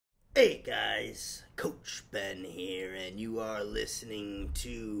Hey guys, Coach Ben here, and you are listening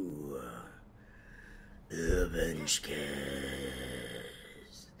to the BENCHCAST.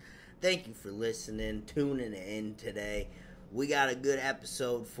 Thank you for listening, tuning in today. We got a good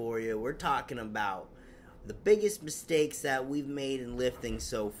episode for you. We're talking about the biggest mistakes that we've made in lifting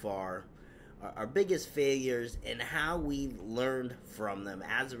so far, our biggest failures, and how we learned from them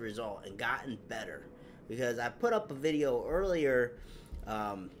as a result and gotten better. Because I put up a video earlier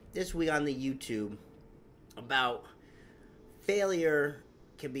this week on the YouTube about failure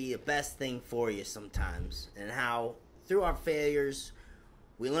can be the best thing for you sometimes, and how through our failures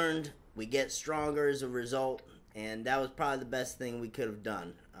we learned, we get stronger as a result, and that was probably the best thing we could have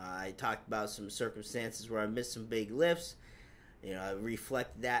done. I talked about some circumstances where I missed some big lifts. I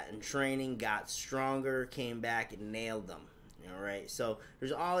reflected that in training, got stronger, came back and nailed them. Alright, so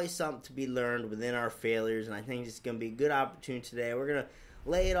there's always something to be learned within our failures, and I think it's going to be a good opportunity today. We're going to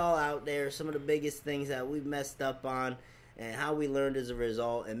lay it all out there, some of the biggest things that we've messed up on and how we learned as a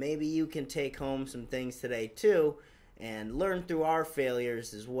result, and maybe you can take home some things today too and learn through our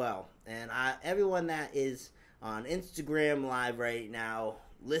failures as well. And everyone that is on Instagram Live right now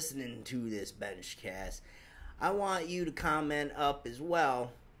listening to this BENCHCAST, I want you to comment up as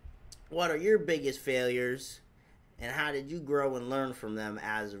well. What are your biggest failures? And how did you grow and learn from them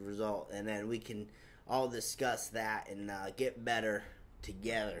as a result? And then we can all discuss that and get better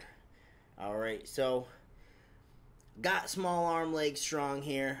together. Alright, so got small arm, leg strong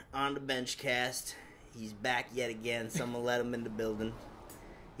here on the BENCHCAST. He's back yet again. Someone let him in the building.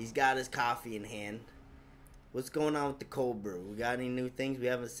 He's got his coffee in hand. What's going on with the cold brew? We got any new things? We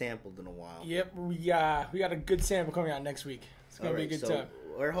haven't sampled in a while. Yep, we got a good sample coming out next week. It's going to be a good time.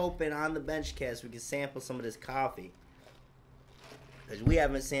 We're hoping on the BENCHCAST we can sample some of this coffee, because we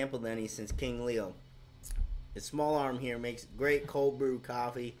haven't sampled any since King Leo. The small arm here makes great cold brew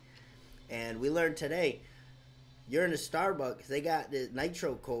coffee, and we learned today, you're in a Starbucks, they got the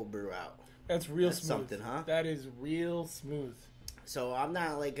nitro cold brew out. That's smooth. Something, huh? That is real smooth. So I'm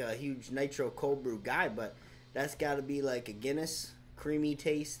not like a huge nitro cold brew guy, but that's got to be like a Guinness creamy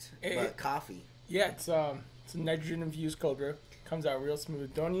taste, but coffee. Yeah, it's a nitrogen infused cold brew. Comes out real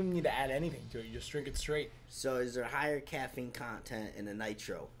smooth. Don't even need to add anything to it. You just drink it straight. So is there higher caffeine content in a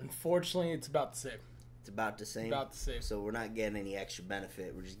nitro? Unfortunately, it's about the same. It's about the same? About the same. So we're not getting any extra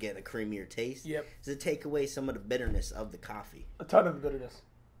benefit. We're just getting a creamier taste? Yep. Does it take away some of the bitterness of the coffee? A ton of bitterness.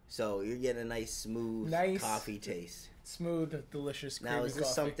 So you're getting a nice, smooth coffee taste. Smooth, delicious, creamy coffee. Now, is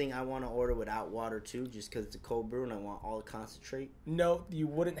this something I want to order without water, too, just because it's a cold brew and I want all the concentrate? No, you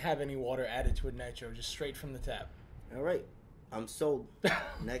wouldn't have any water added to a nitro, just straight from the tap. All right. I'm sold.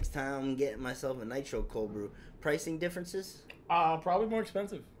 Next time I'm getting myself a nitro cold brew. Pricing differences? Probably more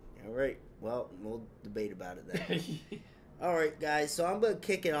expensive. All right. Well, we'll debate about it then. All right, guys. So I'm going to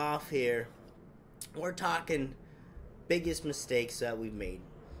kick it off here. We're talking biggest mistakes that we've made.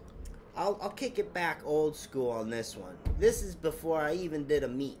 I'll kick it back old school on this one. This is before I even did a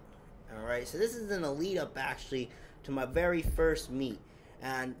meet. All right. So this is in a lead up actually to my very first meet.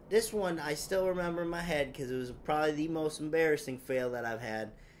 And this one I still remember in my head because it was probably the most embarrassing fail that I've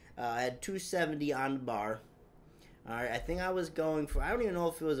had. I had 270 on the bar. All right, I think I was going for, I don't even know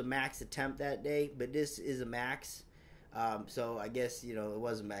if it was a max attempt that day, but this is a max. So I guess, it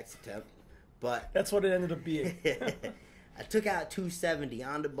was a max attempt. But that's what it ended up being. I took out 270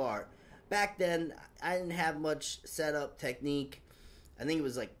 on the bar. Back then, I didn't have much setup technique. I think it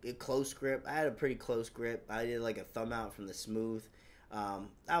was like a close grip. I had a pretty close grip. I did like a thumb out from the smooth. I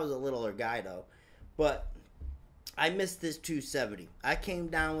was a littler guy though, but I missed this 270. I came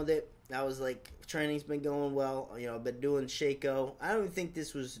down with it. I was like, training's been going well. I've been doing Shako. I don't even think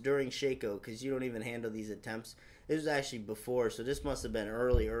this was during Shako because you don't even handle these attempts. This was actually before, so this must have been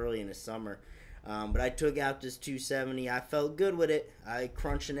early in the summer. But I took out this 270. I felt good with it. I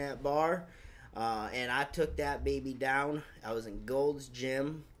crunching that bar, and I took that baby down. I was in Gold's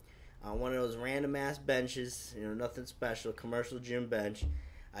Gym. One of those random ass benches, nothing special, commercial gym bench.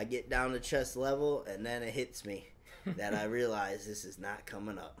 I get down to chest level, and then it hits me that I realize this is not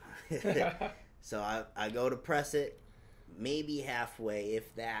coming up. So I go to press it, maybe halfway,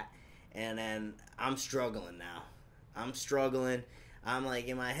 if that, and then I'm struggling now. I'm like,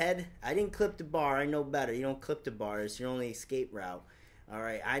 in my head, I didn't clip the bar. I know better. You don't clip the bar. It's your only escape route. All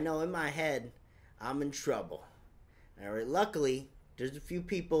right, I know in my head, I'm in trouble. All right, luckily, there's a few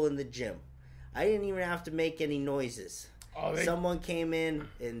people in the gym. I didn't even have to make any noises. Someone came in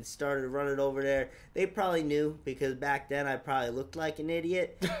and started running over there. They probably knew because back then I probably looked like an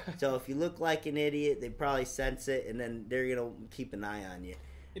idiot. So if you look like an idiot, they probably sense it, and then they're going to keep an eye on you.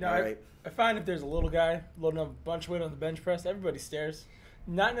 I find if there's a little guy loading up a bunch of weight on the bench press, everybody stares.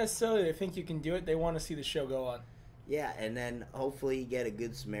 Not necessarily they think you can do it. They want to see the show go on. Yeah, and then hopefully you get a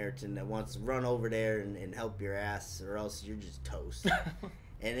good Samaritan that wants to run over there and help your ass, or else you're just toast.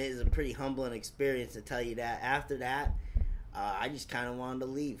 And it is a pretty humbling experience to tell you that. After that, I just kind of wanted to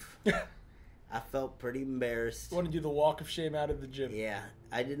leave. I felt pretty embarrassed. Want to do the walk of shame out of the gym. Yeah,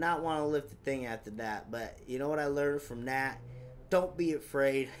 I did not want to lift the thing after that. But you know what I learned from that? Don't be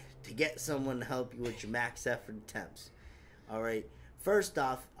afraid to get someone to help you with your max effort attempts. All right. First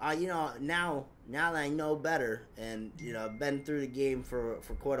off, now that I know better, and I've been through the game for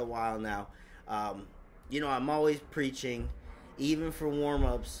quite a while now. I'm always preaching, even for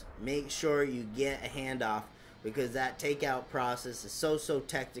warm-ups, make sure you get a handoff, because that takeout process is so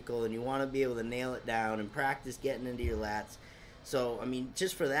technical, and you want to be able to nail it down and practice getting into your lats. So, I mean,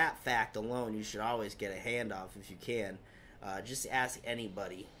 just for that fact alone, you should always get a handoff if you can. Just ask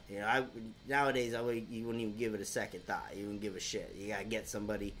anybody. Nowadays you wouldn't even give it a second thought. You wouldn't give a shit. You gotta get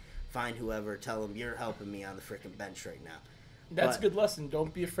somebody, find whoever, tell them you're helping me on the freaking bench right now. That's a good lesson.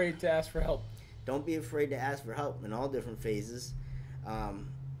 Don't be afraid to ask for help. Don't be afraid to ask for help in all different phases.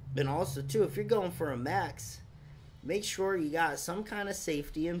 And also too, if you're going for a max, make sure you got some kind of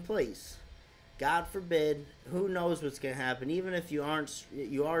safety in place. God forbid, who knows what's gonna happen? Even if you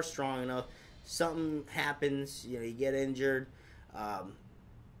are strong enough, something happens, you get injured,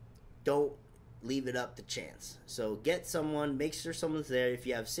 don't leave it up to chance. So get someone, make sure someone's there. If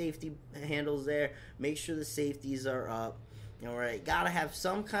you have safety handles there, make sure the safeties are up. All right, gotta have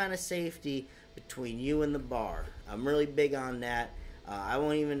some kind of safety between you and the bar. I'm really big on that. I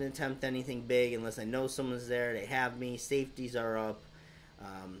won't even attempt anything big unless I know someone's there. They have me. Safeties are up.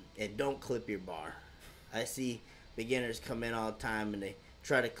 And don't clip your bar. I see beginners come in all the time and they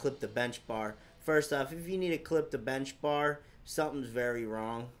try to clip the bench bar. First off, if you need to clip the bench bar, something's very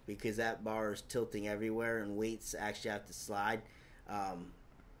wrong, because that bar is tilting everywhere and weights actually have to slide.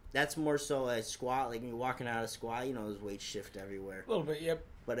 That's more so a squat. Like when you're walking out of squat, those weights shift everywhere. A little bit, yep.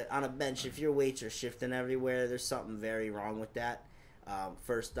 But on a bench, if your weights are shifting everywhere, there's something very wrong with that,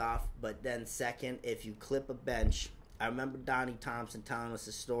 first off. But then second, if you clip a bench, I remember Donnie Thompson telling us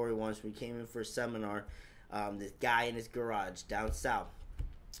a story once. We came in for a seminar. This guy in his garage down south,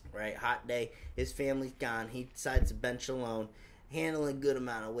 right, hot day, his family's gone. He decides to bench alone, handling a good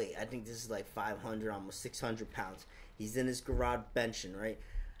amount of weight. I think this is like 500, almost 600 pounds. He's in his garage benching, right?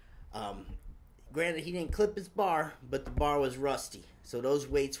 Granted, he didn't clip his bar, but the bar was rusty, so those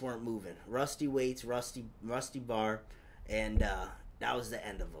weights weren't moving. Rusty weights, rusty bar, and that was the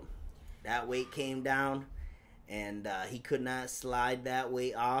end of him. That weight came down, and he could not slide that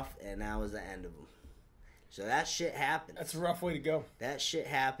weight off, and that was the end of him. So that shit happens. That's a rough way to go. That shit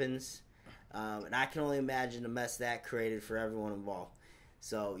happens, and I can only imagine the mess that created for everyone involved.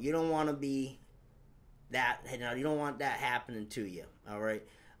 So you don't want to be that. You don't want that happening to you. All right.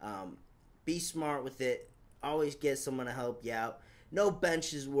 Be smart with it. Always get someone to help you out. No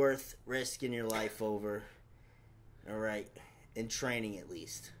bench is worth risking your life over. All right, in training at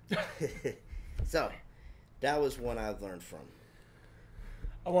least. So that was one I've learned from.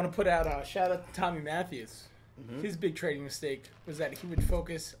 I want to put out a shout out to Tommy Matthews. Mm-hmm. His big training mistake was that he would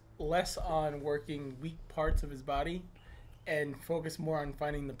focus less on working weak parts of his body and focus more on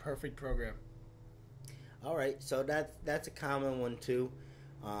finding the perfect program. All right, so that's a common one too.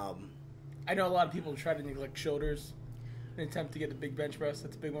 I know a lot of people try to neglect shoulders in an attempt to get a big bench press.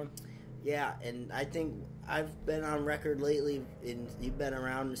 That's a big one. Yeah, and I think I've been on record lately, and you've been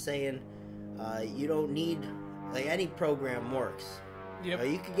around saying you don't need, like, any program works. Yep.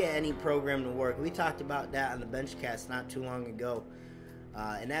 You could get any program to work. We talked about that on the BenchCast not too long ago.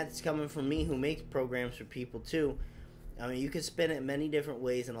 And that's coming from me, who makes programs for people too. I mean, you can spin it many different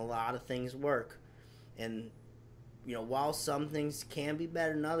ways, and a lot of things work. And while some things can be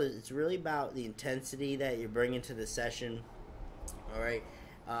better than others, it's really about the intensity that you're bringing to the session. All right.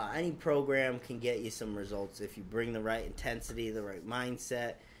 Any program can get you some results if you bring the right intensity, the right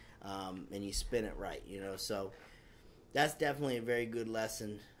mindset, and you spin it right. So that's definitely a very good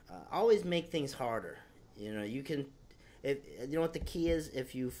lesson. Always make things harder. You can. What the key is?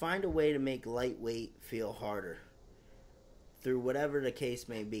 If you find a way to make lightweight feel harder, through whatever the case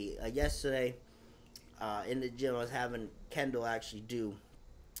may be. Yesterday, in the gym, I was having Kendall actually do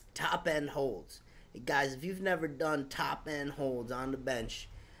top end holds. Guys, if you've never done top end holds on the bench,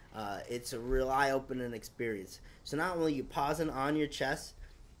 it's a real eye-opening experience. So not only are you pausing on your chest,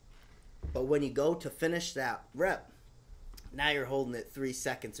 but when you go to finish that rep, now you're holding it 3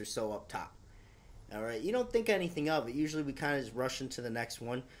 seconds or so up top. All right, you don't think anything of it. Usually we kind of just rush into the next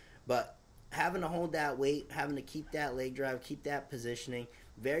one, but having to hold that weight, having to keep that leg drive, keep that positioning,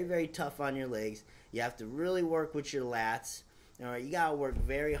 very, very tough on your legs. You have to really work with your lats. All right, you gotta work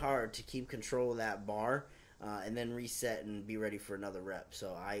very hard to keep control of that bar, and then reset and be ready for another rep.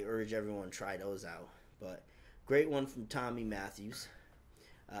 So I urge everyone to try those out. But great one from Tommy Matthews.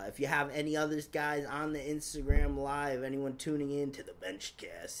 If you have any others, guys, on the Instagram Live, anyone tuning in to the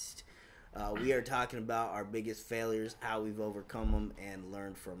BenchCast, we are talking about our biggest failures, how we've overcome them, and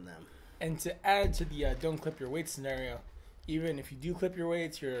learned from them. And to add to the don't clip your weights scenario, even if you do clip your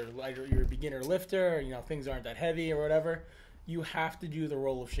weights, you're a beginner lifter, things aren't that heavy or whatever, you have to do the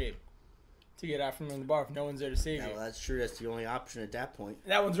roll of shape to get out from the bar if no one's there to save you. Well, that's true. That's the only option at that point.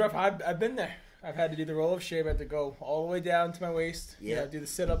 That one's rough. I've been there. I've had to do the roll of shape. I have to go all the way down to my waist. Yeah. Do the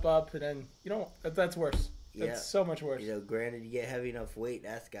sit-up up, and then, that's worse. That's so much worse. Granted, you get heavy enough weight,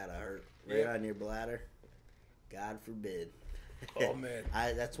 that's got to hurt. Right on your bladder. God forbid. Oh, man.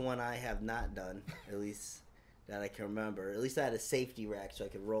 That's one I have not done, at least that I can remember. At least I had a safety rack so I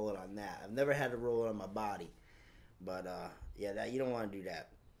could roll it on that. I've never had to roll it on my body. But, you don't want to do that.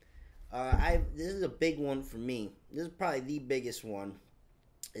 This is a big one for me. This is probably the biggest one.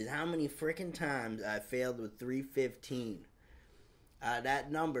 Is how many freaking times I failed with 315.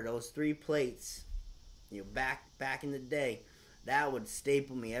 That number, those 3 plates, back in the day, that would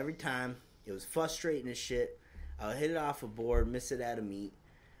staple me every time. It was frustrating as shit. I would hit it off a board, miss it at a meet.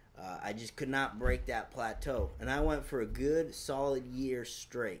 I just could not break that plateau. And I went for a good, solid year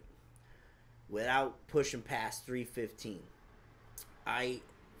straight without pushing past 315.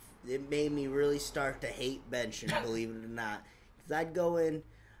 It made me really start to hate benching, believe it or not. Because I'd go in,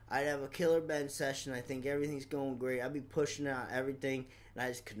 I'd have a killer bench session. I think everything's going great. I'd be pushing out everything, and I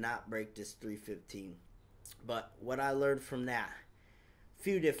just could not break this 315. But what I learned from that, a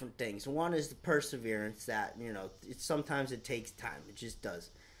few different things. One is the perseverance that, sometimes it takes time. It just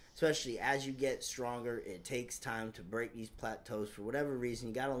does. Especially as you get stronger, it takes time to break these plateaus for whatever reason.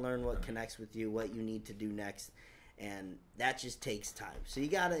 You got to learn what connects with you, what you need to do next. And that just takes time. So you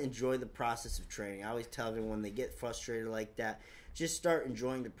got to enjoy the process of training. I always tell everyone when they get frustrated like that, just start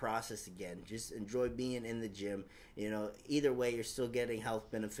enjoying the process again. Just enjoy being in the gym. Either way, you're still getting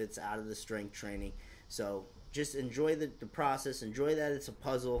health benefits out of the strength training. So just enjoy the process. Enjoy that it's a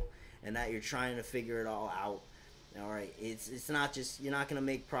puzzle and that you're trying to figure it all out. All right, it's not just, you're not going to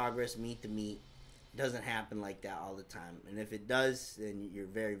make progress meet to meet. It doesn't happen like that all the time. And if it does, then you're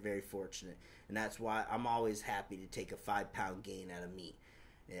very, very fortunate. And that's why I'm always happy to take a 5-pound gain at a meet.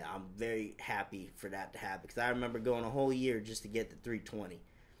 Yeah, I'm very happy for that to happen because I remember going a whole year just to get to 320.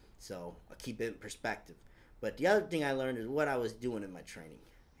 So I'll keep it in perspective. But the other thing I learned is what I was doing in my training.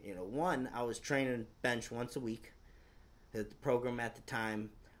 One, I was training bench once a week. The program at the time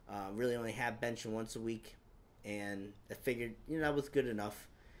really only had benching once a week. And I figured, that was good enough.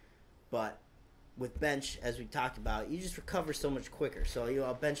 But with bench, as we talked about, you just recover so much quicker. So,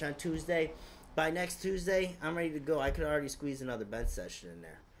 I'll bench on Tuesday. By next Tuesday, I'm ready to go. I could already squeeze another bench session in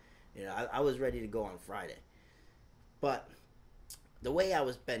there. I was ready to go on Friday. But the way I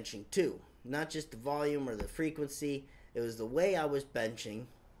was benching, too, not just the volume or the frequency, it was the way I was benching,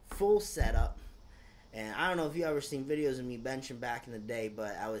 full setup. And I don't know if you ever seen videos of me benching back in the day,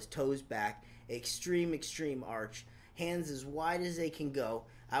 but I was toes back, extreme arch, hands as wide as they can go.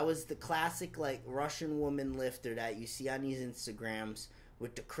 I was the classic, Russian woman lifter that you see on these Instagrams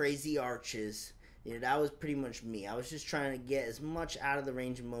with the crazy arches. That was pretty much me. I was just trying to get as much out of the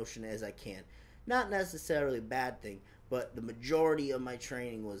range of motion as I can. Not necessarily a bad thing, but the majority of my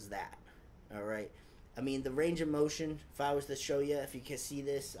training was that. All right? I mean, the range of motion, if I was to show you, if you can see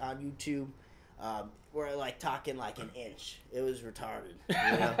this on YouTube, we're talking an inch. It was retarded.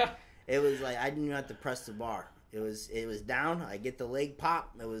 It was I didn't even have to press the bar. It was down. I get the leg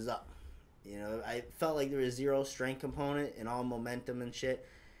pop. It was up. I felt like there was zero strength component and all momentum and shit.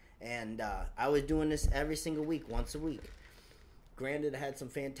 And I was doing this every single week, once a week. Granted, I had some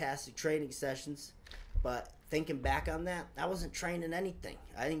fantastic training sessions, but thinking back on that, I wasn't training anything.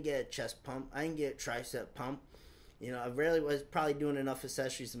 I didn't get a chest pump. I didn't get a tricep pump. I really was probably doing enough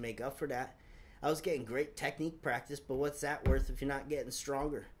accessories to make up for that. I was getting great technique practice, but what's that worth if you're not getting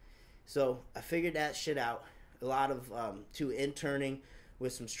stronger? So I figured that shit out. A lot of interning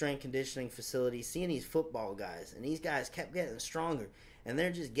with some strength conditioning facilities, seeing these football guys, and these guys kept getting stronger, and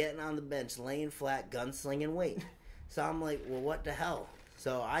they're just getting on the bench, laying flat, gunslinging weight. So I'm like, well, what the hell?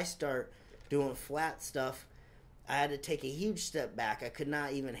 So I start doing flat stuff. I had to take a huge step back. I could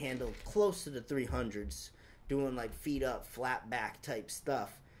not even handle close to the 300s, doing feet up, flat back type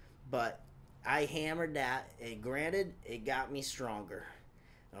stuff. But I hammered that, and granted, it got me stronger.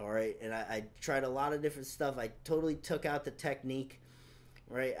 All right, and I tried a lot of different stuff. I totally took out the technique,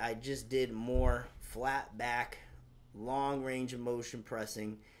 right? I just did more flat back, long range of motion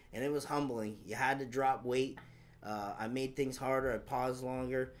pressing, and it was humbling. You had to drop weight I made things harder. I paused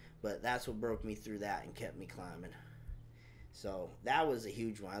longer, but that's what broke me through that and kept me climbing. So that was a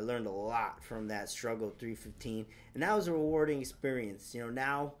huge one. I learned a lot from that struggle 315, and that was a rewarding experience.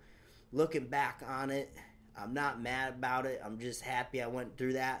 Now looking back on it, I'm not mad about it. I'm just happy I went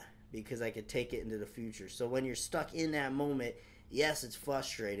through that because I could take it into the future. So when you're stuck in that moment, yes, it's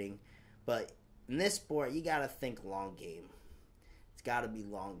frustrating, but in this sport, you got to think long game. It's got to be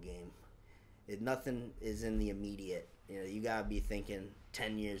long game. Nothing is in the immediate. You got to be thinking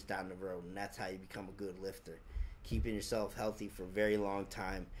 10 years down the road, and that's how you become a good lifter. Keeping yourself healthy for a very long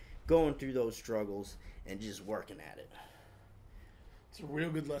time, going through those struggles, and just working at it. It's a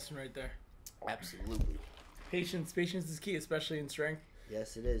real good lesson right there. Absolutely. Patience is key, especially in strength.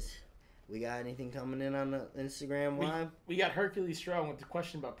 Yes, it is. We got anything coming in on the Instagram Live? We got Hercules Strong with the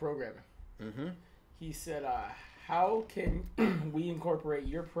question about programming. Mm-hmm. He said, how can we incorporate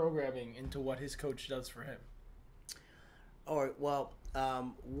your programming into what his coach does for him? All right, well,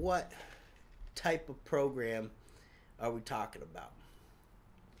 what type of program are we talking about?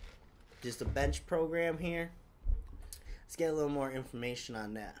 Just a bench program here? Let's get a little more information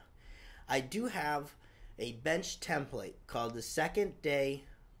on that. I do have a bench template called the second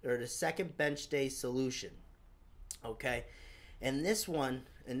bench day solution. Okay? And this one,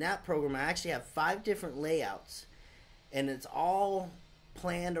 in that program, I actually have 5 different layouts, and it's all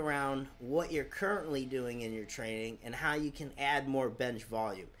planned around what you're currently doing in your training and how you can add more bench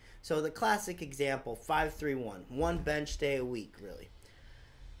volume. So the classic example, 5-3-1, one bench day a week, really.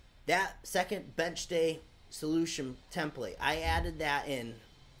 That second bench day solution template, I added that in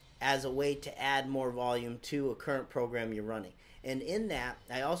as a way to add more volume to a current program you're running. And in that,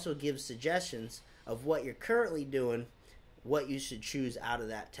 I also give suggestions of what you're currently doing, what you should choose out of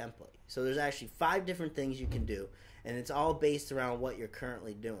that template. So there's actually 5 different things you can do, and it's all based around what you're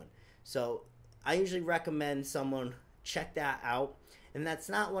currently doing. So I usually recommend someone check that out. And that's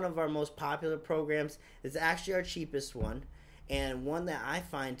not one of our most popular programs. It's actually our cheapest one, and one that I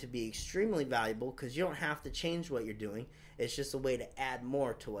find to be extremely valuable because you don't have to change what you're doing. It's just a way to add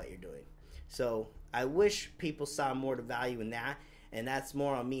more to what you're doing. So I wish people saw more to value in that, and that's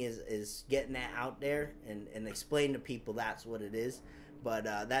more on me is getting that out there and explain to people that's what it is. But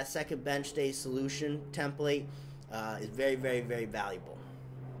that second bench day solution template is very, very, very valuable.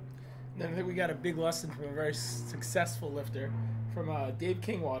 Then I think we got a big lesson from a very successful lifter, from Dave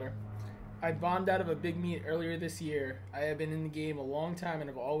Kingwater. I bombed out of a big meet earlier this year. I have been in the game a long time and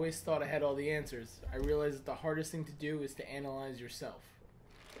have always thought I had all the answers. I realized that the hardest thing to do is to analyze yourself.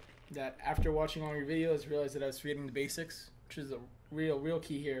 That after watching all your videos, I realized that I was forgetting the basics, which is a real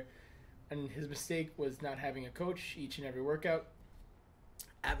key here. And his mistake was not having a coach each and every workout.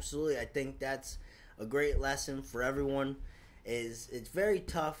 Absolutely. I think that's a great lesson for everyone. It's very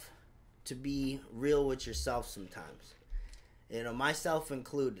tough to be real with yourself sometimes. Myself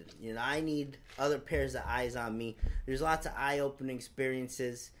included. I need other pairs of eyes on me. There's lots of eye-opening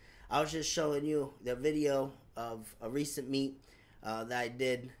experiences. I was just showing you the video of a recent meet that I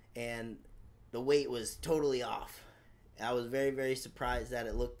did, and the weight was totally off. I was very, very surprised that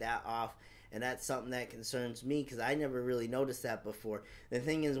it looked that off, and that's something that concerns me because I never really noticed that before. The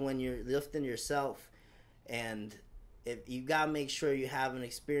thing is, when you're lifting yourself, and if you got to make sure you have an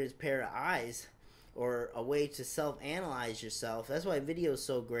experienced pair of eyes or a way to self-analyze yourself. That's why video is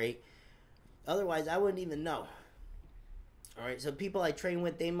so great. Otherwise, I wouldn't even know. All right, so people I train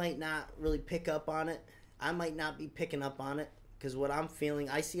with, they might not really pick up on it. I might not be picking up on it because what I'm feeling,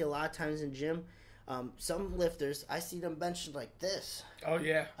 I see a lot of times in gym, some lifters, I see them benching like this. Oh,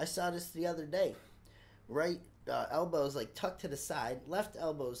 yeah. I saw this the other day. Right elbows like tucked to the side, left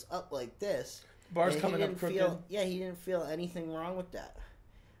elbows up like this. Bars coming up crooked. He didn't feel anything wrong with that,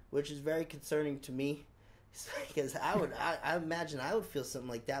 which is very concerning to me because I imagine I would feel something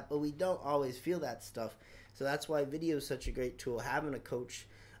like that, but we don't always feel that stuff. So that's why video is such a great tool, having a coach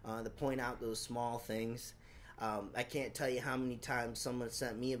to point out those small things. I can't tell you how many times someone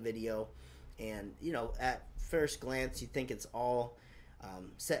sent me a video, and at first glance you think it's all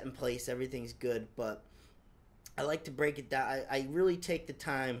set in place, everything's good, but I like to break it down. I really take the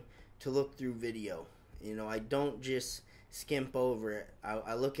time to look through video. I don't just skimp over it.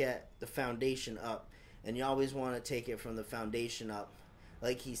 I look at the foundation up, and you always want to take it from the foundation up.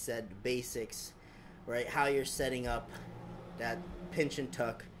 Like he said, the basics, right? How you're setting up that pinch and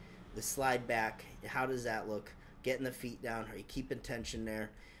tuck, the slide back, how does that look? Getting the feet down, are you keeping tension there?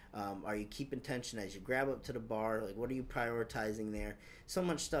 Are you keeping tension as you grab up to the bar? Like, what are you prioritizing there? So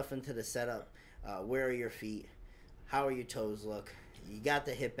much stuff into the setup. Where are your feet? How are your toes look? You got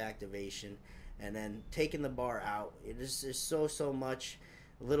the hip activation. And then taking the bar out. There's so much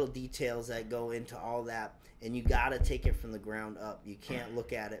little details that go into all that, and you got to take it from the ground up. You can't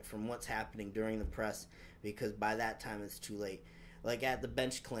look at it from what's happening during the press, because by that time it's too late. Like at the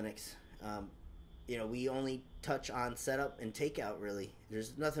bench clinics, we only touch on setup and takeout, really.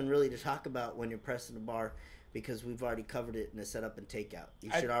 There's nothing really to talk about when you're pressing the bar, because we've already covered it in the setup and takeout.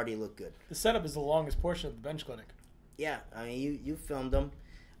 You should already look good. The setup is the longest portion of the bench clinic. Yeah, I mean, you filmed them.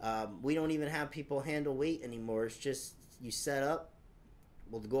 We don't even have people handle weight anymore. It's just you set up,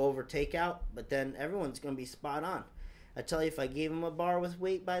 we'll go over takeout, but then everyone's going to be spot on. I tell you, if I gave them a bar with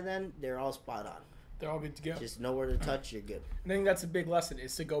weight by then, they're all spot on. They're all good to go. Just know where to touch, you're good. I think that's a big lesson,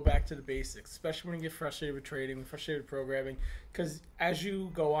 is to go back to the basics, especially when you get frustrated with trading, frustrated with programming. Because as you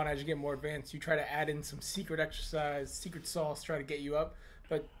go on, as you get more advanced, you try to add in some secret exercise, secret sauce, try to get you up.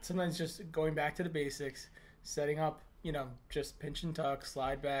 But sometimes just going back to the basics, setting up, just pinch and tuck,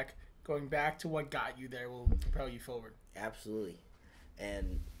 slide back, going back to what got you there will propel you forward. Absolutely.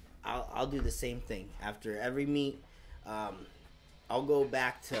 And I'll do the same thing. After every meet, I'll go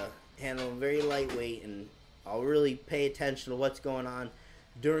back to handling very lightweight, and I'll really pay attention to what's going on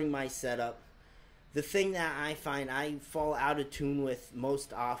during my setup. The thing that I find I fall out of tune with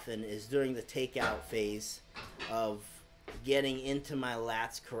most often is during the takeout phase of getting into my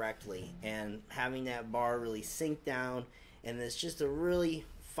lats correctly and having that bar really sink down. And there's just a really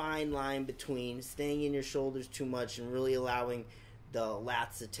fine line between staying in your shoulders too much and really allowing the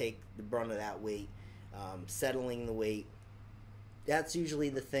lats to take the brunt of that weight, settling the weight. That's usually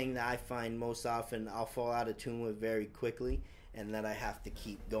the thing that I find most often I'll fall out of tune with very quickly, and that I have to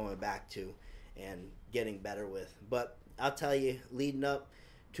keep going back to and getting better with. But I'll tell you, leading up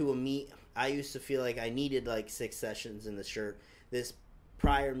to a meet, I used to feel like I needed like 6 sessions in the shirt. This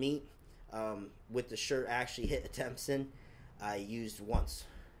prior meet, with the shirt actually hit attempts in, I used once.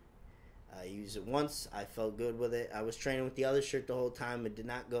 I used it once. I felt good with it. I was training with the other shirt the whole time. It did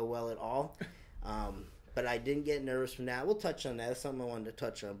not go well at all. But I didn't get nervous from that. We'll touch on that. That's something I wanted to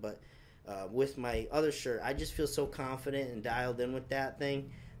touch on. But with my other shirt, I just feel so confident and dialed in with that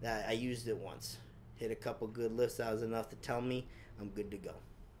thing that I used it once. Hit a couple good lifts. That was enough to tell me I'm good to go.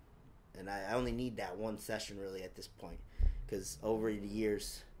 And I only need that one session really at this point, because over the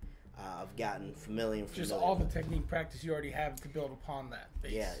years I've gotten familiar. Just all the technique practice you already have to build upon that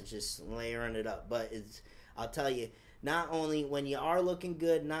base. Yeah, just layering it up. But I'll tell you, not only when you are looking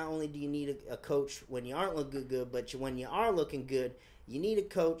good, not only do you need a coach when you aren't looking good, but when you are looking good, you need a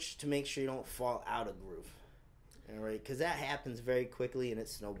coach to make sure you don't fall out of groove. All right, because that happens very quickly and it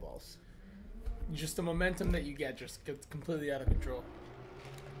snowballs. Just the momentum that you get just gets completely out of control.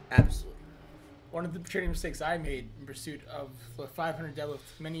 Absolutely. One of the training mistakes I made in pursuit of the 500 deadlift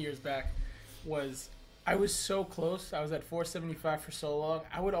many years back was I was so close. I was at 475 for so long.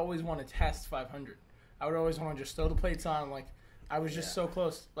 I would always want to test 500. I would always want to just throw the plates on. Like, I was just so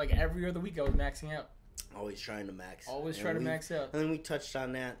close. Like, every other week I was maxing out. Always trying to max. Always trying to max out. And then we touched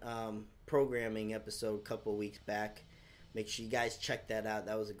on that programming episode a couple of weeks back. Make sure you guys check that out.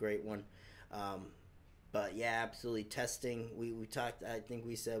 That was a great one. But yeah, absolutely. Testing. We talked, I think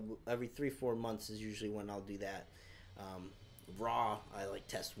we said every 3-4 months is usually when I'll do that. Raw, I like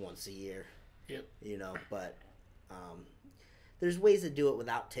test once a year. Yep. But there's ways to do it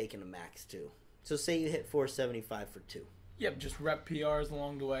without taking a max too. So say you hit 475 for 2. Yep, just rep PRs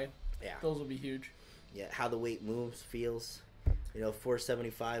along the way. Yeah. Those will be huge. Yeah, how the weight moves, feels.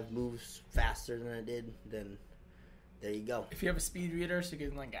 475 moves faster than it did, then there you go. If you have a speed reader so you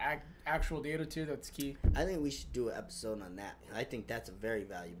can actual data too, that's key. I think we should do an episode on that. I think that's a very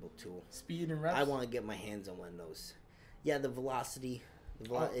valuable tool. Speed and reps? I want to get my hands on one of those. Yeah, the velocity.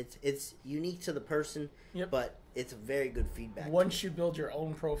 It's unique to the person, but it's a very good feedback Once tool. you build your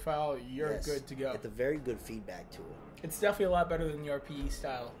own profile, you're good to go. It's a very good feedback tool. It's definitely a lot better than your PE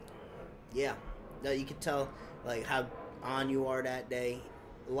style. Yeah. No, you can tell like how on you are that day.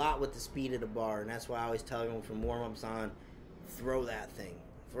 A lot with the speed of the bar, and that's why I always tell everyone from warm-ups on, throw that thing.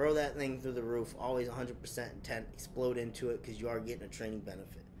 Throw that thing through the roof. Always 100% intent. Explode into it because you are getting a training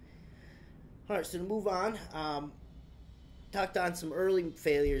benefit. All right, so to move on, talked on some early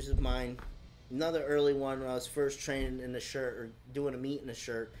failures of mine. Another early one when I was first training in the shirt or doing a meet in the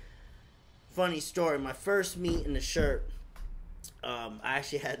shirt. Funny story, my first meet in the shirt, I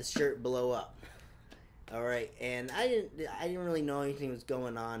actually had the shirt blow up. All right, and I didn't really know anything was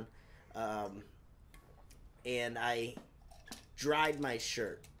going on, and I dried my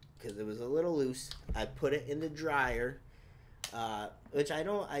shirt because it was a little loose. I put it in the dryer, which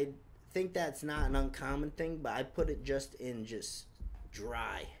I think that's not an uncommon thing, but I put it just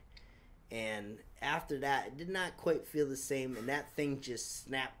dry, and after that, it did not quite feel the same, and that thing just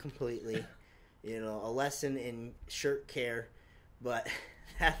snapped completely. A lesson in shirt care, but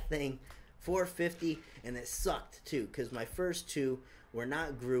That thing, 450, and it sucked too, because my first two were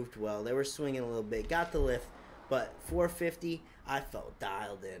not grooved well. They were swinging a little bit. Got the lift, but 450, I felt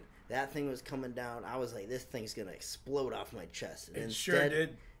dialed in. That thing was coming down. I was like, this thing's going to explode off my chest. And it sure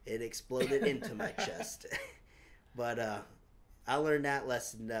did. It exploded into my chest. But I learned that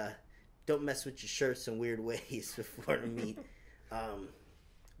lesson. Don't mess with your shirts in weird ways before the meet.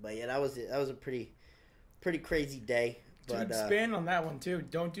 But yeah, that was a pretty crazy day. To expand on that one too,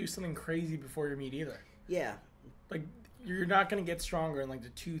 don't do something crazy before your meet either. Yeah. Like, you're not going to get stronger in like the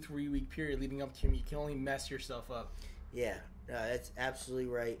 2-3 week period leading up to your meet. You can only mess yourself up. Yeah, that's absolutely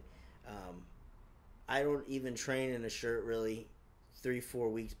right. I don't even train in a shirt really 3-4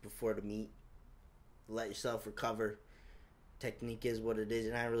 weeks before the meet. Let yourself recover. Technique is what it is.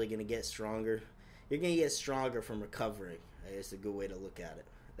 You're not really going to get stronger. You're going to get stronger from recovering. It's a good way to look at it.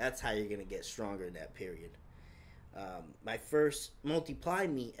 That's how you're going to get stronger in that period. My first multiply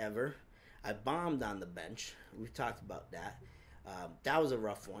meet ever, I bombed on the bench. We've talked about that. That was a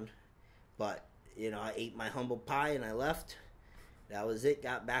rough one. But, I ate my humble pie and I left. That was it.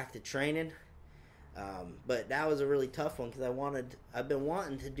 Got back to training. But that was a really tough one because I've been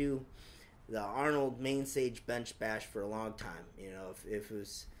wanting to do the Arnold Main Stage Bench Bash for a long time. If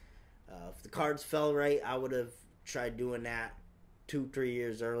the cards fell right, I would have tried doing that 2-3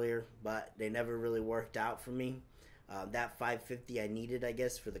 years earlier, but they never really worked out for me. That 550 I needed, I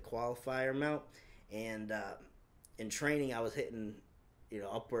guess, for the qualifier amount. And in training, I was hitting,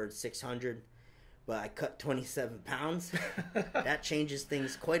 upward 600, but I cut 27 pounds. That changes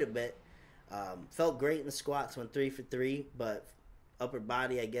things quite a bit. Felt great in the squats, went 3 for 3, but upper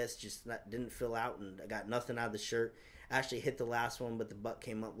body, I guess, just didn't fill out, and I got nothing out of the shirt. I actually hit the last one, but the butt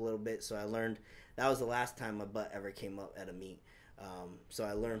came up a little bit, so I learned that was the last time my butt ever came up at a meet. So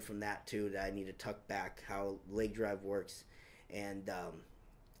I learned from that, too, that I need to tuck back, how leg drive works, and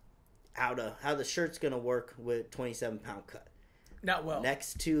how the shirt's going to work with 27-pound cut. Not well.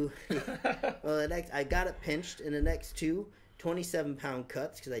 Next two, I got it pinched in the next two 27-pound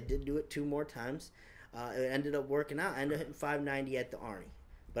cuts because I did do it 2 more times. It ended up working out. I ended up hitting 590 at the Arnie,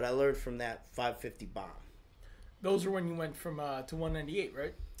 but I learned from that 550 bomb. Those were when you went from to 198,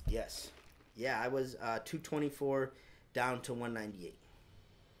 right? Yes. Yeah, I was 224 down to 198.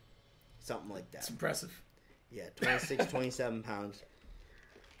 Something like that. It's impressive. Yeah, 26, 27 pounds.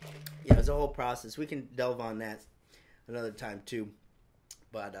 Yeah, it's a whole process. We can delve on that another time too.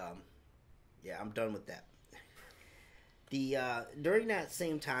 But yeah, I'm done with that. During that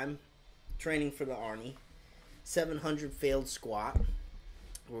same time, training for the Arnie, 700 failed squat.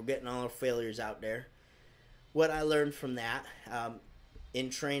 We're getting all our failures out there. What I learned from that, in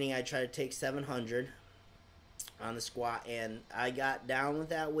training, I tried to take 700 on the squat, and I got down with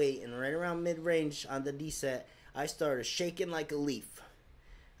that weight, and right around mid-range on the D-set, I started shaking like a leaf.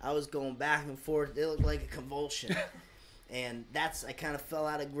 I was going back and forth. It looked like a convulsion. And I kind of fell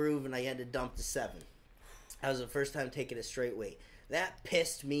out of groove, and I had to dump to 7. That was the first time taking a straight weight. That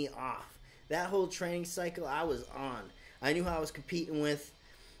pissed me off. That whole training cycle, I was on. I knew who I was competing with.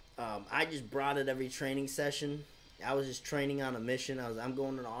 I just brought it every training session. I was just training on a mission. I'm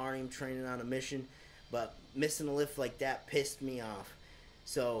going to the Army, I'm training on a mission. But missing a lift like that pissed me off.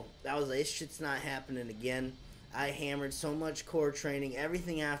 So I was like, this shit's not happening again. I hammered so much core training.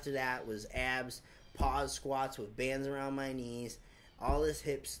 Everything after that was abs, pause squats with bands around my knees, all this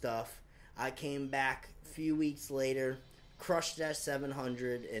hip stuff. I came back a few weeks later, crushed that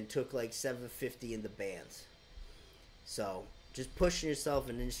 700, and took like 750 in the bands. So just pushing yourself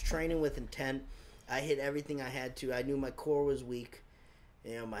and just training with intent. I hit everything I had to. I knew my core was weak.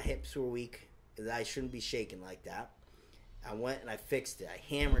 My hips were weak. I shouldn't be shaking like that. I went and I fixed it. I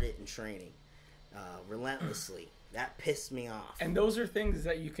hammered it in training relentlessly. That pissed me off. And those are things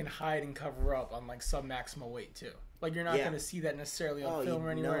that you can hide and cover up on like sub-maximal weight too. Like you're not going to see that necessarily on film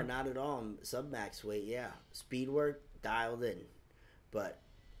or anywhere. No, not at all. Sub-max weight, yeah. Speed work, dialed in. But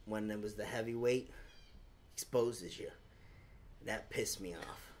when it was the heavy weight, exposes you. That pissed me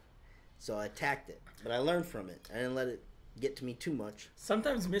off. So I attacked it. But I learned from it. I didn't let it get to me too much.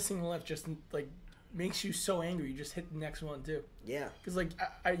 Sometimes missing the lift just like makes you so angry you just hit the next one too. Yeah. Because like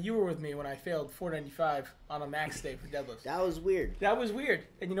you were with me when I failed 495 on a max day for deadlifts. That was weird.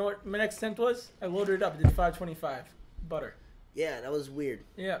 And you know what my next attempt was? I loaded it up. I did 525 butter. Yeah, that was weird.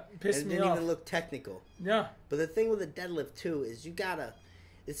 Yeah, pissed me off. It didn't even look technical. Yeah. But the thing with the deadlift too is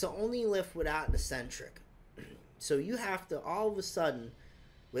it's the only lift without an eccentric. So you have to all of a sudden,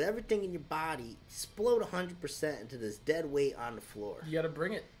 with everything in your body, explode 100% into this dead weight on the floor. You got to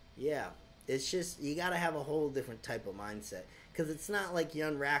bring it. Yeah. It's just, you got to have a whole different type of mindset. Because it's not like you're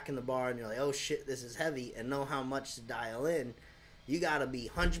unracking the bar and you're like, oh shit, this is heavy, and know how much to dial in. You got to be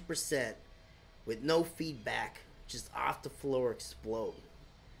 100% with no feedback, just off the floor explode.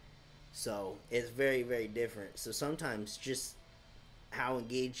 So it's very, very different. So sometimes just how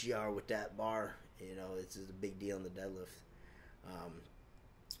engaged you are with that bar, it's a big deal in the deadlift.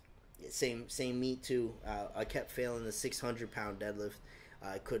 Same me too. I kept failing the 600-pound deadlift.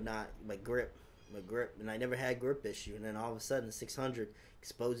 I could not, my grip, and I never had grip issue. And then all of a sudden, the 600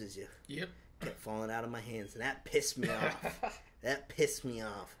 exposes you. Yep. Kept falling out of my hands, and that pissed me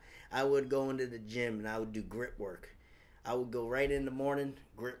off. I would go into the gym and I would do grip work. I would go right in the morning,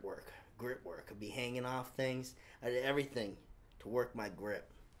 grip work. I'd be hanging off things. I did everything to work my grip.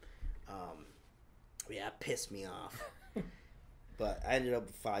 It pissed me off. But I ended up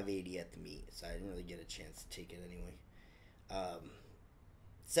with 580 at the meet, so I didn't really get a chance to take it anyway.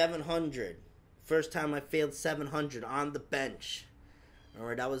 700. First time I failed 700 on the bench. All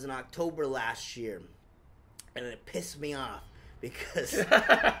right, that was in October last year. And it pissed me off because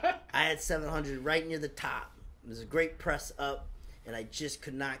I had 700 right near the top. It was a great press up, and I just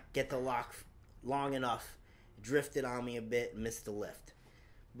could not get the lock long enough. It drifted on me a bit and missed the lift.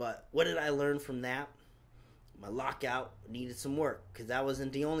 But what did I learn from that? My lockout needed some work, because that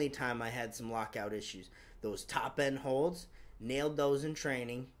wasn't the only time I had some lockout issues. Those top end holds, nailed those in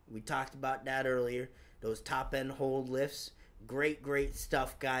training. We talked about that earlier. Those top end hold lifts, great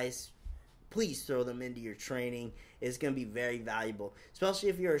stuff, guys. Please throw them into your training. It's going to be very valuable, especially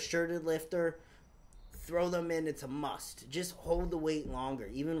if you're a shirted lifter. Throw them in. It's a must. Just hold the weight longer.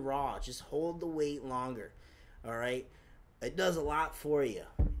 Even raw, just hold the weight longer. All right? It does a lot for you.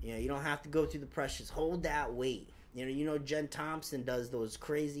 You don't have to go through the pressures. Hold that weight. Jen Thompson does those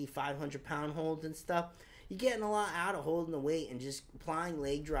crazy 500-pound holds and stuff. You're getting a lot out of holding the weight and just applying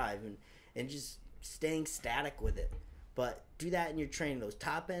leg drive and just staying static with it. But do that in your training. Those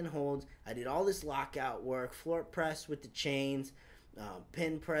top-end holds. I did all this lockout work, floor press with the chains,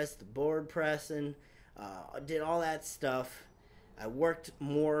 pin press, the board pressing. I did all that stuff. I worked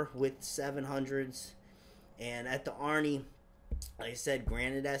more with 700s. And at the Arnie, like I said,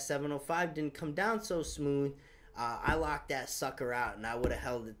 granted that 705 didn't come down so smooth, I locked that sucker out, and I would have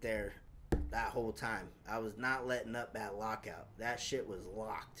held it there that whole time. I was not letting up that lockout. That shit was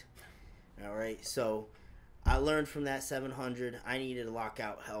locked. All right, so I learned from that 700. I needed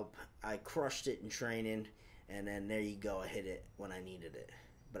lockout help. I crushed it in training, and then there you go. I hit it when I needed it.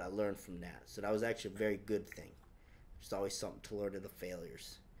 But I learned from that. So that was actually a very good thing. There's always something to learn to the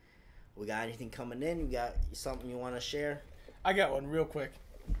failures. We got anything coming in? You got something you want to share? I got one real quick.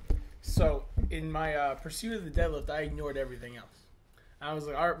 So in my pursuit of the deadlift, I ignored everything else. I was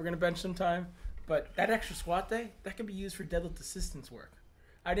like, all right, we're going to bench sometime. But that extra squat day, that can be used for deadlift assistance work.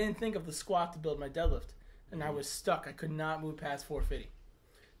 I didn't think of the squat to build my deadlift. And I was stuck. I could not move past 450.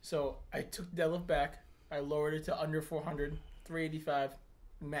 So I took deadlift back. I lowered it to under 400, 385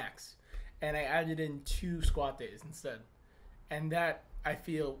 max. And I added in 2 squat days instead. And that, I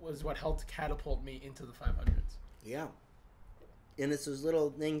feel, was what helped catapult me into the 500s. Yeah. And it's those little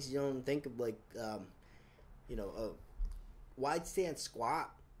things you don't think of, like, a wide stance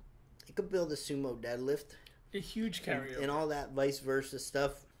squat. It could build a sumo deadlift. A huge carryover. And all that vice versa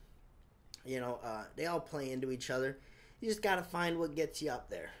stuff. They all play into each other. You just got to find what gets you up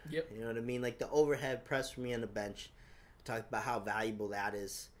there. Yep. You know what I mean? Like the overhead press for me on the bench. I talked about how valuable that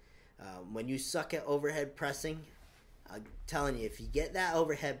is. When you suck at overhead pressing, I'm telling you, if you get that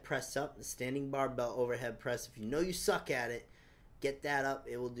overhead press up, the standing barbell overhead press, if you know you suck at it, get that up.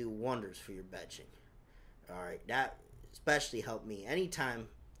 It will do wonders for your benching. All right. That especially helped me. Anytime,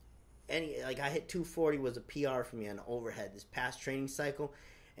 I hit 240 was a PR for me on the overhead this past training cycle.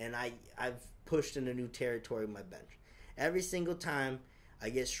 And I've pushed into new territory with my bench. Every single time, I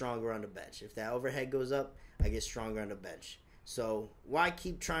get stronger on the bench. If that overhead goes up, I get stronger on the bench. So why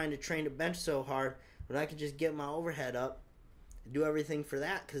keep trying to train the bench so hard when I can just get my overhead up and do everything for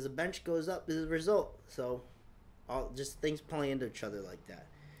that? Because the bench goes up as a result. So just things play into each other like that.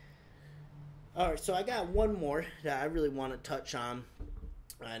 All right, so I got one more that I really want to touch on.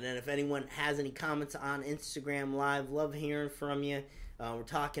 And then if anyone has any comments on Instagram Live, love hearing from you. We're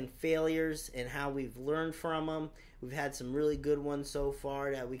talking failures and how we've learned from them. We've had some really good ones so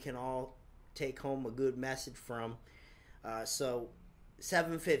far that we can all take home a good message from. So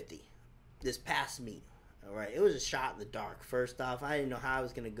 750, this past meet. All right, it was a shot in the dark. First off, I didn't know how I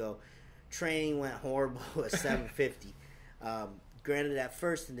was going to go. Training went horrible at 750. Granted, at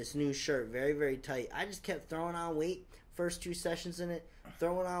first in this new shirt, very, very tight. I just kept throwing on weight. First 2 sessions in it,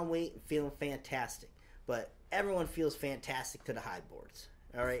 throwing on weight and feeling fantastic. But everyone feels fantastic to the high boards.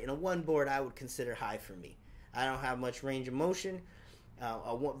 All right, and a 1 board I would consider high for me. I don't have much range of motion.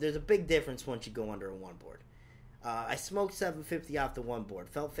 There's a big difference once you go under a 1 board. I smoked 750 off the one board.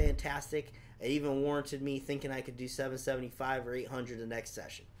 Felt fantastic. It even warranted me thinking I could do 775 or 800 the next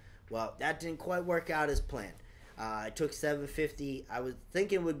session. Well, that didn't quite work out as planned. I took 750. I was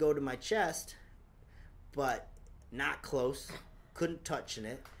thinking it would go to my chest, but not close. Couldn't touch in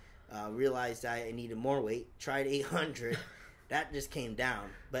it. Realized I needed more weight. Tried 800. That just came down.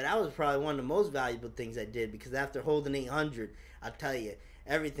 But that was probably one of the most valuable things I did, because after holding 800, I'll tell you,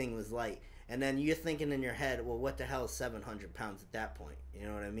 everything was light. And then you're thinking in your head, well, what the hell is 700 pounds at that point? You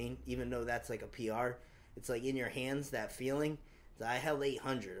know what I mean? Even though that's like a PR, it's like in your hands, that feeling. So I held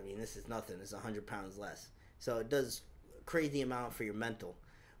 800. I mean, this is nothing. It's 100 pounds less. So it does a crazy amount for your mental.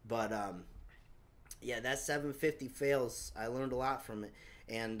 But, yeah, that 750 fails. I learned a lot from it.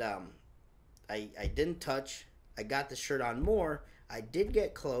 And I didn't touch. I got the shirt on more. I did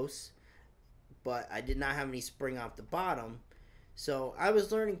get close, but I did not have any spring off the bottom. So I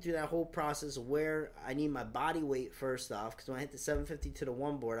was learning through that whole process of where I need my body weight first off, because when I hit the 750 to the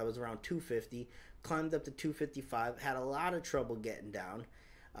one board, I was around 250, climbed up to 255, had a lot of trouble getting down.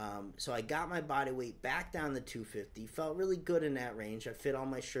 So I got my body weight back down to 250, felt really good in that range. I fit all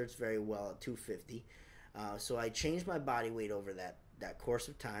my shirts very well at 250. So I changed my body weight over that course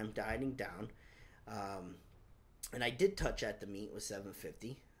of time, dieting down. And I did touch at the meet with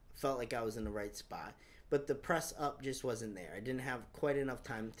 750. Felt like I was in the right spot. But the press up just wasn't there. I didn't have quite enough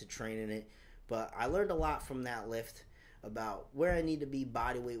time to train in it. But I learned a lot from that lift about where I need to be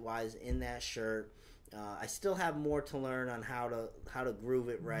body weight wise in that shirt. I still have more to learn on how to groove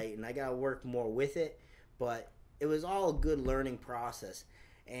it right, and I gotta work more with it. But it was all a good learning process,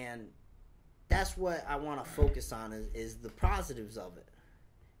 and that's what I want to focus on is the positives of it.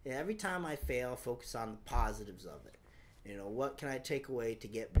 And every time I fail, focus on the positives of it. You know, what can I take away to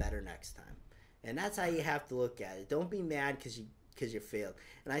get better next time? And that's how you have to look at it. Don't be mad because you failed.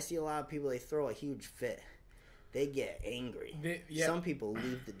 And I see a lot of people, they throw a huge fit. They get angry. Some people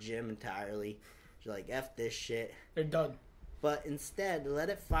leave the gym entirely. They're like, F this shit. They're done. But instead, let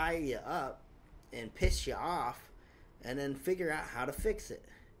it fire you up and piss you off, and then figure out how to fix it.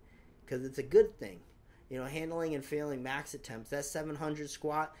 Because it's a good thing. You know, handling and failing max attempts. That 700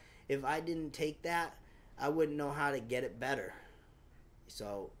 squat, if I didn't take that, I wouldn't know how to get it better.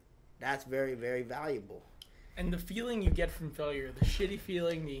 So that's very, very valuable. And the feeling you get from failure, the shitty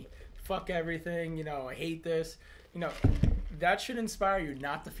feeling, the fuck everything, you know, I hate this, you know, that should inspire you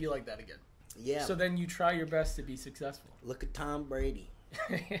not to feel like that again. Yeah. So then you try your best to be successful. Look at Tom Brady.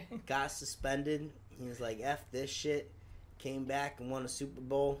 Got suspended. He was like, F this shit. Came back and won a Super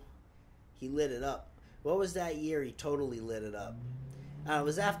Bowl. He lit it up. What was that year he totally lit it up? It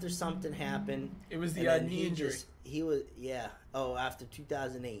was after something happened. It was the knee injury. After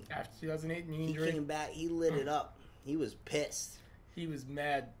 2008. After 2008 knee injury. He came back. He lit it up. He was pissed. He was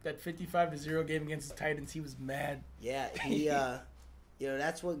mad. That 55-0 game against the Titans, he was mad. Yeah, he, you know,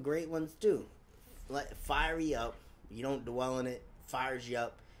 that's what great ones do. Fire you up. You don't dwell in it. Fires you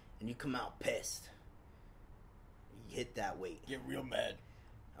up. And you come out pissed. You hit that weight. Get real mad.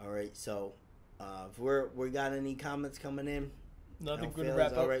 All right, so if we got any comments coming in? Nothing good to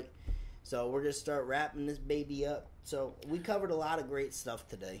wrap up. All right, so we're going to start wrapping this baby up. So we covered a lot of great stuff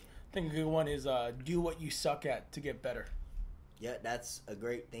today. I think a good one is do what you suck at to get better. Yeah, that's a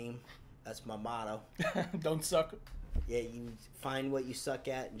great theme. That's my motto. Don't suck. Yeah, you find what you suck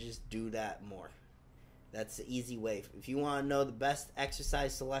at and just do that more. That's the easy way. If you want to know the best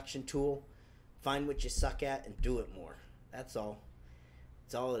exercise selection tool, find what you suck at and do it more. That's all.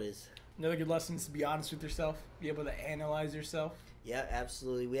 That's all it is. Another good lesson is to be honest with yourself, be able to analyze yourself. Yeah,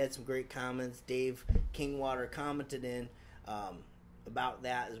 absolutely. We had some great comments. Dave Kingwater commented in about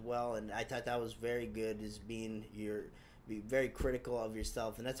that as well, and I thought that was very good, is be very critical of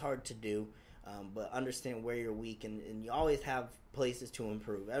yourself, and that's hard to do, but understand where you're weak, and you always have places to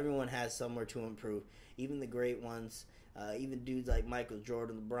improve. Everyone has somewhere to improve, even the great ones, even dudes like Michael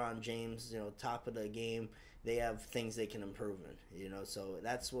Jordan, LeBron James, you know, top of the game. They have things they can improve in, you know, so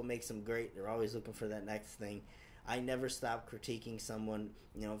that's what makes them great. They're always looking for that next thing. I never stop critiquing someone,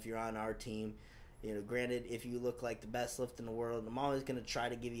 you know, if you're on our team. You know, granted, if you look like the best lift in the world, I'm always going to try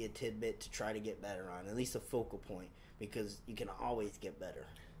to give you a tidbit to try to get better on, at least a focal point, because you can always get better.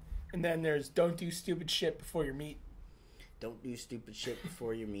 And then there's don't do stupid shit before your meet. Don't do stupid shit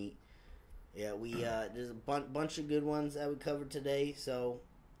before your meet. Yeah, there's a bunch of good ones that we covered today, so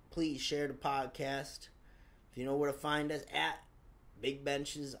please share the podcast. If you know where to find us, at Big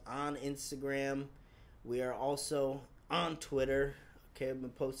Benches on Instagram. We are also on Twitter. Okay, I've been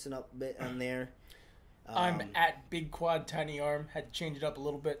posting up a bit on there. I'm at Big Quad Tiny Arm. Had to change it up a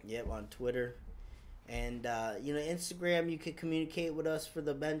little bit. Yep, on Twitter. And, Instagram, you can communicate with us for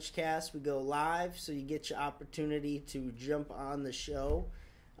the BenchCast. We go live, so you get your opportunity to jump on the show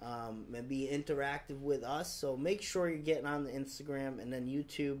and be interactive with us. So make sure you're getting on the Instagram, and then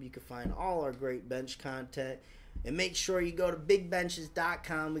YouTube. You can find all our great bench content. And make sure you go to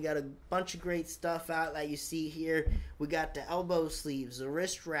bigbenches.com. We got a bunch of great stuff out that you see here. We got the elbow sleeves, the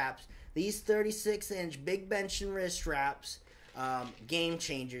wrist wraps, these 36-inch big bench and wrist wraps. Game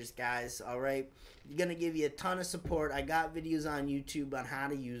changers, guys, all right? Going to give you a ton of support. I got videos on YouTube on how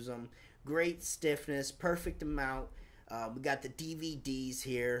to use them. Great stiffness, perfect amount. We got the DVDs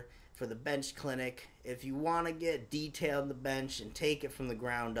here for the bench clinic. If you want to get detailed in the bench and take it from the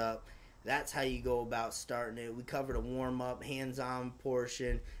ground up, that's how you go about starting it. We covered a warm-up, hands-on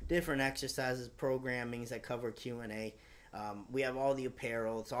portion, different exercises, programmings that cover Q&A. We have all the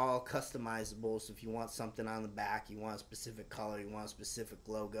apparel. It's all customizable. So if you want something on the back, you want a specific color, you want a specific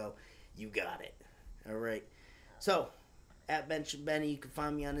logo, you got it. All right. So, at Bench and Benny, you can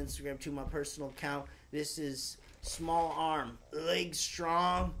find me on Instagram to my personal account. This is Small Arm, Leg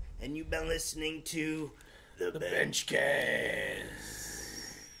Strong, and you've been listening to the BenchCast.